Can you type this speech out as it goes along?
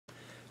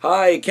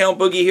Hi, Count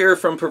Boogie here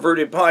from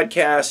Perverted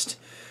Podcast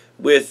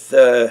with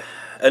a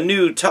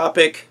new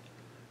topic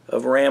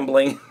of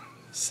rambling,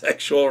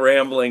 sexual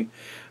rambling.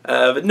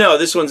 But no,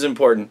 this one's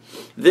important.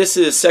 This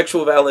is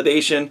sexual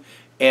validation,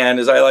 and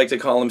as I like to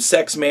call them,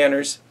 sex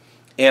manners.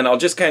 And I'll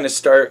just kind of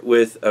start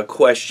with a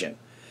question.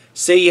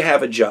 Say you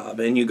have a job,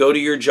 and you go to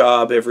your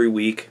job every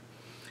week,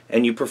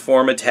 and you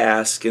perform a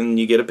task, and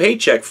you get a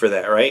paycheck for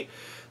that, right?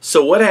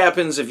 So what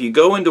happens if you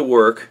go into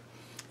work,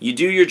 you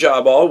do your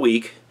job all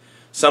week,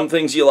 some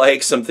things you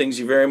like, some things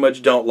you very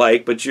much don't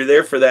like, but you're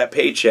there for that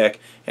paycheck,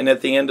 and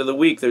at the end of the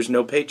week, there's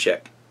no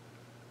paycheck.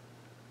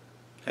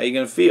 How you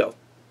going to feel?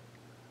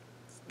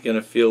 It's going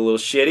to feel a little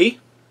shitty.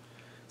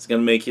 It's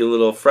going to make you a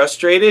little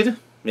frustrated,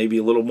 maybe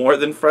a little more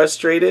than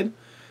frustrated,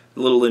 a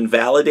little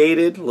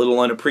invalidated, a little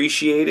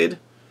unappreciated.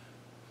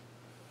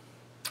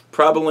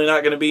 Probably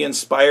not going to be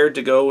inspired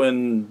to go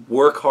and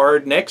work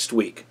hard next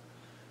week.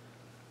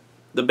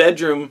 The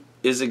bedroom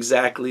is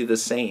exactly the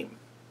same.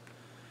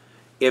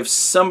 If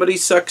somebody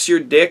sucks your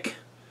dick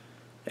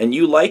and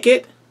you like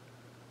it,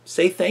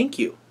 say thank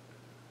you.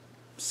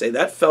 Say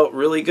that felt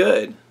really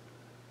good.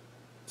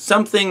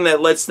 Something that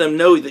lets them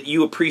know that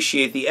you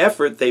appreciate the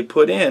effort they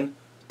put in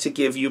to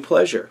give you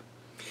pleasure.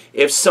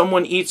 If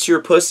someone eats your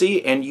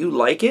pussy and you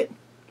like it,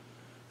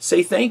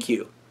 say thank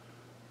you.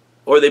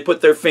 Or they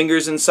put their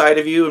fingers inside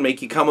of you and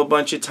make you come a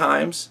bunch of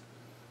times.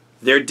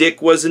 Their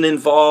dick wasn't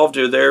involved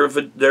or their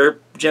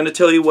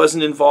genitalia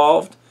wasn't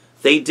involved.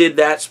 They did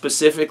that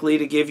specifically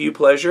to give you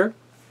pleasure.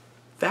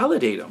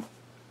 Validate them.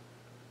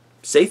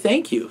 Say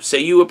thank you. Say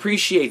you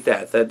appreciate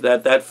that.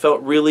 That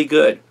felt really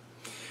good.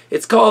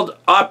 It's called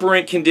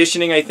operant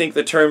conditioning, I think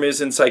the term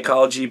is in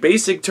psychology.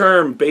 Basic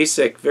term,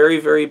 basic, very,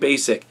 very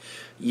basic.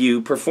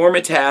 You perform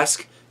a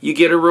task, you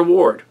get a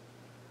reward.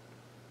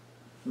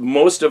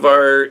 Most of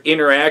our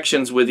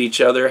interactions with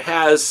each other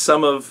has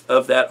some of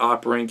that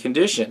operant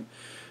condition.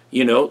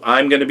 You know,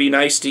 I'm going to be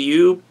nice to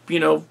you,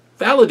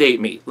 validate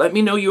me. Let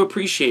me know you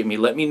appreciate me.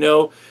 Let me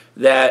know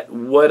that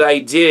what I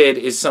did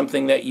is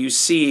something that you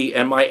see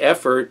and my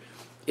effort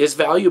is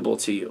valuable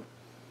to you.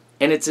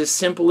 And it's as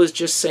simple as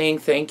just saying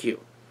thank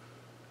you.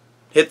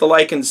 Hit the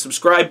like and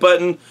subscribe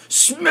button.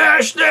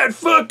 Smash that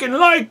fucking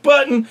like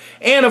button.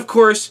 And of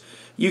course,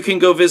 you can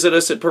go visit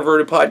us at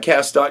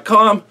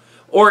pervertedpodcast.com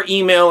or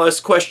email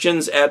us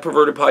questions at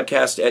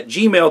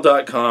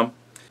pervertedpodcast@gmail.com.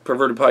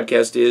 Perverted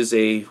Podcast is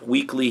a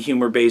weekly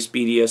humor-based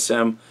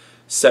BDSM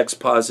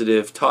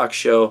sex-positive talk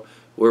show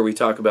where we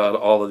talk about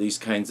all of these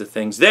kinds of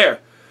things there.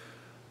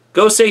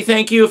 Go say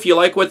thank you if you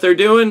like what they're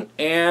doing,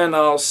 and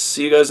I'll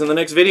see you guys in the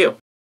next video.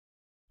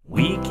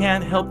 We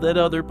can't help that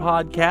other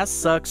podcasts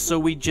suck, so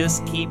we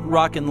just keep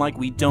rocking like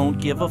we don't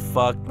give a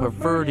fuck.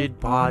 Perverted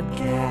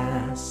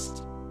Podcast.